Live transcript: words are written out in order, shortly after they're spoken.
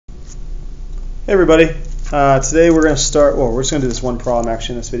Hey everybody, today we're going to start, we're just going to do this one problem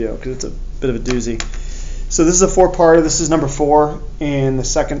actually in this video because it's a bit of a doozy. So this is a four-parter. This is number 4 in the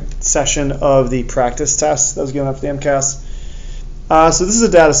second session of the practice test that was given up for the MCAS. So this is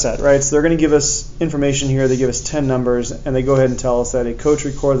a data set, right? So they're going to give us information here. They give us 10 numbers and they go ahead and tell us that a coach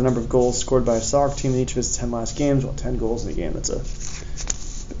recorded the number of goals scored by a soccer team in each of his 10 last games. Well, 10 goals in a game. I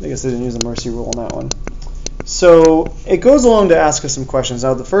guess they didn't use the mercy rule on that one. So it goes along to ask us some questions.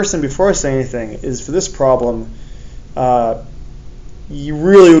 Now, the first thing before I say anything is for this problem, you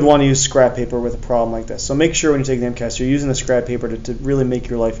really would want to use scrap paper with a problem like this. So make sure when you take the MCAS, you're using the scrap paper to really make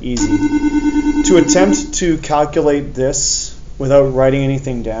your life easy. To attempt to calculate this without writing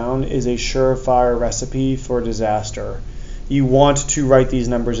anything down is a surefire recipe for disaster. You want to write these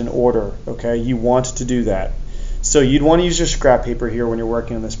numbers in order, okay? You want to do that. So you'd want to use your scrap paper here when you're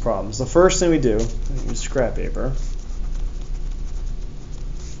working on this problem. So the first thing we do, use scrap paper.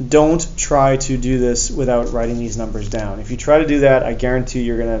 Don't try to do this without writing these numbers down. If you try to do that, I guarantee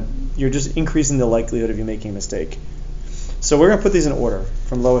you're just increasing the likelihood of you making a mistake. So we're going to put these in order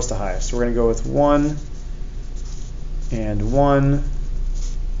from lowest to highest. So we're going to go with 1 and 1.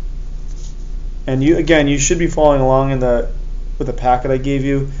 And you should be following along with the packet I gave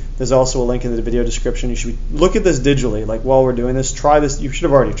you. There's also a link in the video description. You should look at this digitally, like while we're doing this. Try this. You should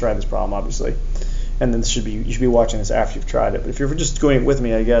have already tried this problem, obviously, and then you should be watching this after you've tried it. But if you're just doing it with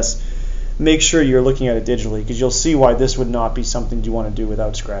me, I guess, make sure you're looking at it digitally because you'll see why this would not be something you want to do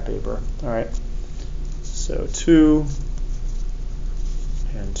without scrap paper. All right. So 2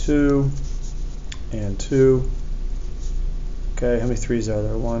 and 2 and 2. Okay, how many 3s are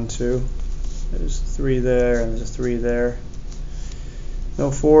there? 1, 2. There's 3 there, and there's a 3 there. No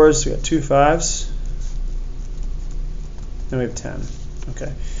 4s, we got 2 5s, and we have 10.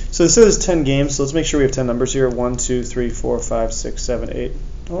 Okay, so this is 10 games, so let's make sure we have 10 numbers here. 1, 2, 3, 4, 5, 6, 7, 8.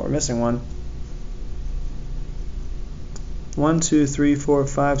 Oh, we're missing one. 1, 2, 3, 4,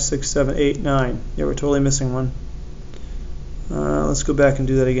 5, 6, 7, 8, 9. Yeah, we're totally missing one. Let's go back and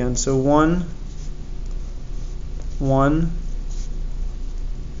do that again. So 1, 1.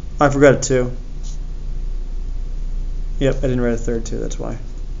 I forgot a 2. Yep, I didn't write a third 2, that's why.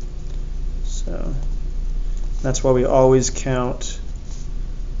 So that's why we always count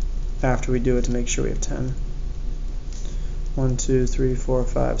after we do it to make sure we have 10. 1, 2, 3, 4,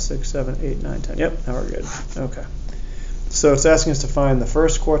 5, 6, 7, 8, 9, 10. Yep, now we're good. Okay. So it's asking us to find the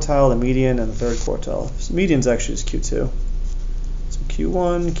first quartile, the median, and the third quartile. So median's actually is Q2. So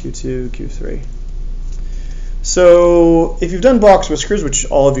Q1, Q2, Q3. So if you've done box whiskers, which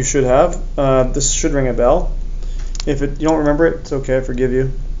all of you should have, this should ring a bell. If you don't remember it, it's okay. I forgive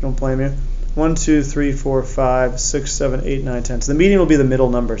you. Don't blame you. 1, 2, 3, 4, 5, 6, 7, 8, 9, 10. So the median will be the middle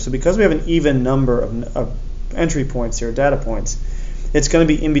number. So because we have an even number of entry points here, data points, it's going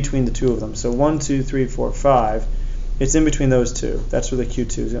to be in between the two of them. So 1, 2, 3, 4, 5. It's in between those two. That's where the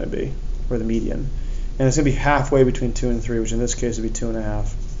Q2 is going to be, or the median. And it's going to be halfway between 2 and 3, which in this case would be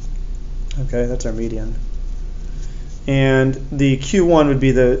 2.5. Okay, that's our median. And the Q1 would be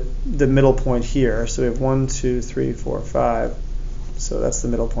the middle point here. So we have 1, 2, 3, 4, 5. So that's the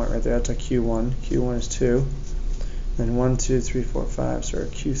middle point right there. That's a Q1. Q1 is 2. Then 1, 2, 3, 4, 5. So our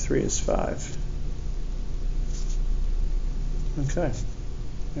Q3 is 5. Okay,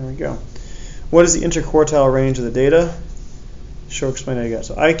 there we go. What is the interquartile range of the data? Sure, explain it again.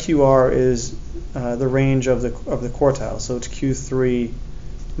 So IQR is the range of the quartile. So it's Q3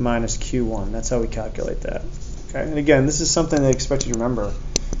 minus Q1. That's how we calculate that. Okay, and again, this is something they expect you to remember.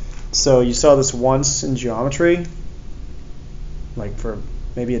 So you saw this once in geometry, like for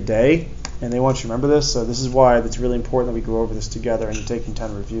maybe a day, and they want you to remember this. So this is why it's really important that we go over this together and you're taking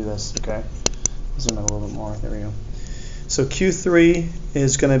time to review this. Okay, zoom in a little bit more. There we go. So Q3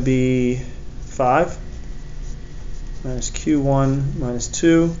 is going to be 5 minus Q1 minus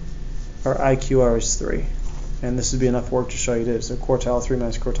 2. Our IQR is 3, and this would be enough work to show you this. So quartile 3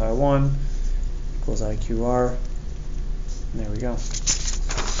 minus quartile 1 equals IQR. And there we go.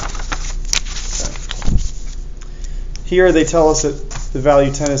 Okay. Here they tell us that the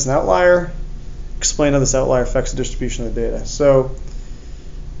value 10 is an outlier. Explain how this outlier affects the distribution of the data. So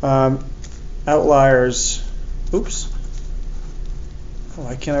outliers, oops. Oh,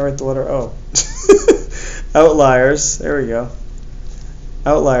 why can't I write the letter O? Outliers, there we go.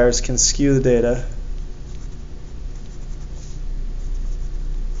 Outliers can skew the data.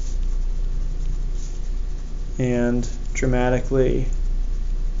 And dramatically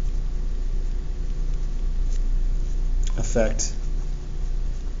affect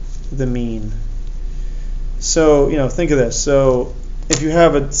the mean. So, think of this. So, if you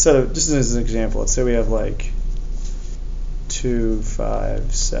have a set of, just as an example, let's say we have like 2,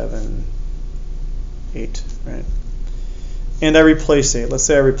 5, 7, 8, right? And I replace 8. Let's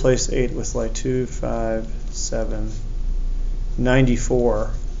say I replace 8 with like 2, 5, 7,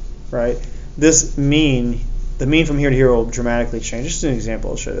 94, right? This mean, the mean from here to here will dramatically change. Just an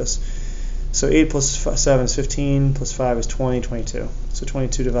example, I'll show you this. So 8 plus 7 is 15, plus 5 is 20, 22. So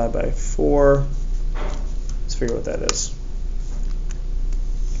 22 divided by 4. Let's figure what that is.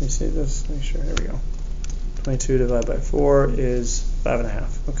 Can you see this? Make sure. Here we go. 22 divided by 4 is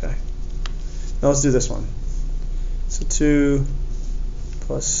 5.5. Okay. Now let's do this one. So 2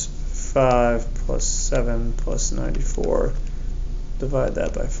 plus 5 plus 7 plus 94. Divide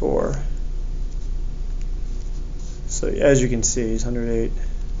that by 4. So as you can see, it's 108.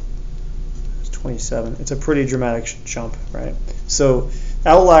 27. It's a pretty dramatic jump, right? So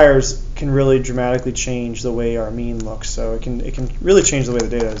outliers can really dramatically change the way our mean looks. So it can really change the way the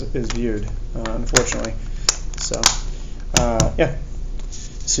data is viewed, unfortunately. So yeah.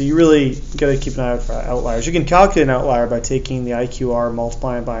 So you really got to keep an eye out for outliers. You can calculate an outlier by taking the IQR,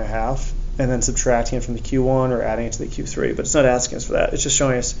 multiplying by half, and then subtracting it from the Q1 or adding it to the Q3. But it's not asking us for that. It's just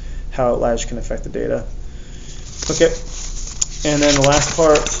showing us how outliers can affect the data. Okay. And then the last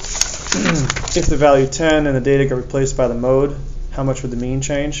part. If the value 10 and the data got replaced by the mode, how much would the mean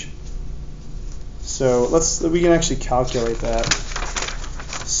change? So we can actually calculate that.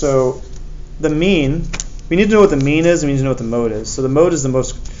 So the mean, we need to know what the mean is, and we need to know what the mode is. So the mode is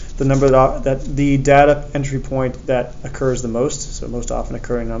the number that the data entry point that occurs the most, so most often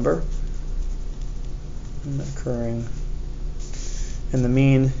occurring number. And the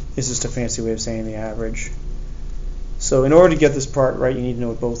mean is just a fancy way of saying the average. So in order to get this part right, you need to know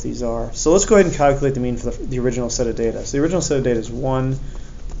what both these are. So let's go ahead and calculate the mean for the original set of data. So the original set of data is 1,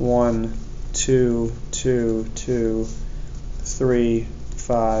 1, 2, 2, 2, 3,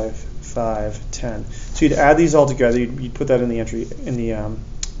 5, 5, 10. So you'd add these all together. You'd put that in the entry in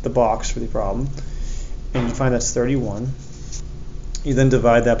the box for the problem, and you find that's 31. You then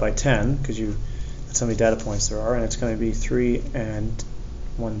divide that by 10 because that's how many data points there are, and it's going to be 3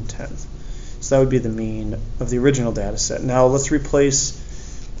 1/10. So that would be the mean of the original data set. Now let's replace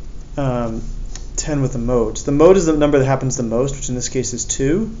 10 with the mode. So the mode is the number that happens the most, which in this case is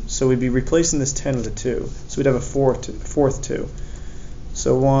 2. So we'd be replacing this 10 with a 2. So we'd have a fourth 2.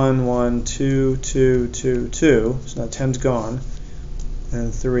 So 1, 1, 2, 2, 2, 2. So now 10's gone.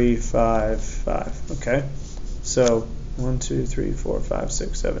 And 3, 5, 5. Okay. So 1, 2, 3, 4, 5,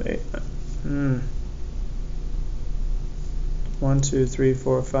 6, 7, 8, 9. 1, 2, 3,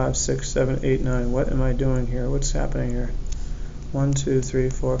 4, 5, 6, 7, 8, 9. What am I doing here? What's happening here? 1, 2, 3,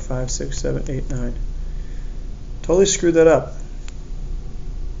 4, 5, 6, 7, 8, 9. Totally screwed that up.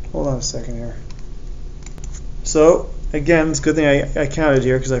 Hold on a second here. So, again, it's a good thing I counted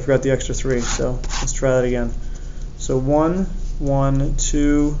here because I forgot the extra 3. So, let's try that again. So, 1, 1,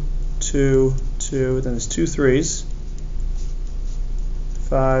 2, 2, 2. Then there's 2 3s.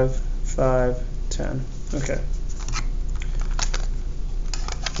 5, 5, 10. Okay.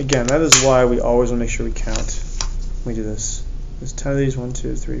 Again, that is why we always want to make sure we count when we do this. There's 10 of these. 1,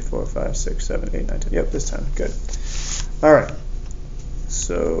 2, 3, 4, 5, 6, 7, 8, 9, 10. Yep, there's 10. Good. All right.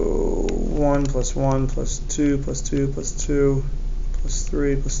 So 1 plus 1 plus 2 plus 2 plus 2 plus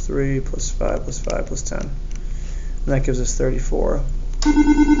 3 plus 3 plus 5 plus 5 plus 10. And that gives us 34.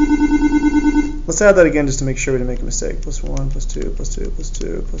 Let's add that again just to make sure we didn't make a mistake. Plus 1 plus 2 plus 2 plus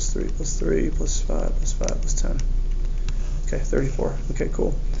 2 plus 3 plus 3 plus 5 plus 5 plus 10. Okay, 34. Okay,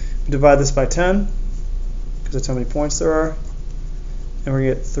 cool. We divide this by 10 because that's how many points there are, and we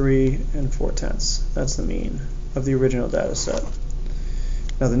get 3 4/10. That's the mean of the original data set.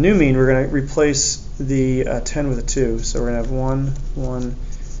 Now the new mean, we're going to replace the 10 with a 2. So we're going to have 1, 1,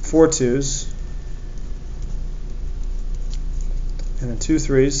 4 2s, and then 2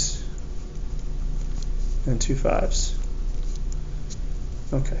 3s, and 2 5s.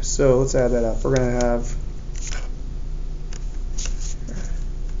 Okay, so let's add that up. We're going to have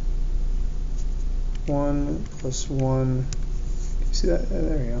 1 plus 1. You see that?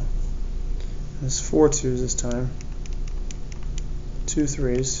 There we go. There's 4 2s this time. 2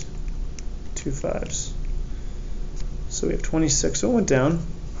 3s, 2 5s. So we have 26. So it went down.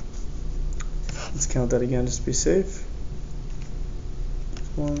 Let's count that again just to be safe.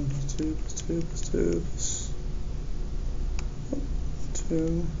 1 plus 2 plus 2 plus 2 plus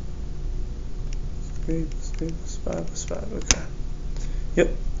 2, 3 plus 3 plus 5 plus 5. Okay. Yep.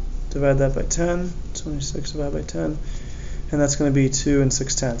 Divide that by 10. 26 divided by 10. And that's going to be 2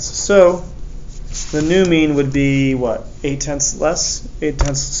 6/10. So the new mean would be what? 8/10 less?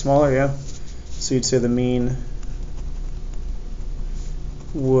 8/10 smaller, yeah. So you'd say the mean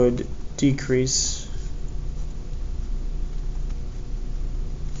would decrease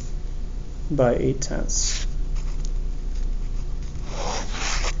by 8/10.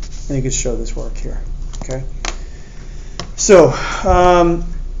 And you can show this work here. Okay. So,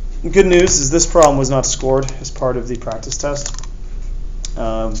 good news is this problem was not scored as part of the practice test,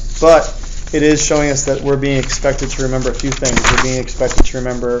 but it is showing us that we're being expected to remember a few things. We're being expected to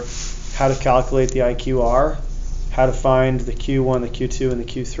remember how to calculate the IQR, how to find the Q1, the Q2, and the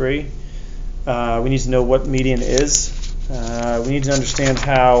Q3. We need to know what median is. We need to understand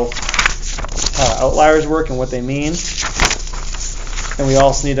how outliers work and what they mean. And we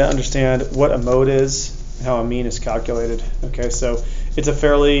also need to understand what a mode is and how a mean is calculated. Okay, so it's a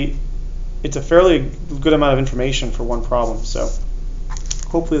fairly good amount of information for one problem. So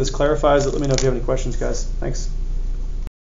hopefully this clarifies it. Let me know if you have any questions, guys. Thanks.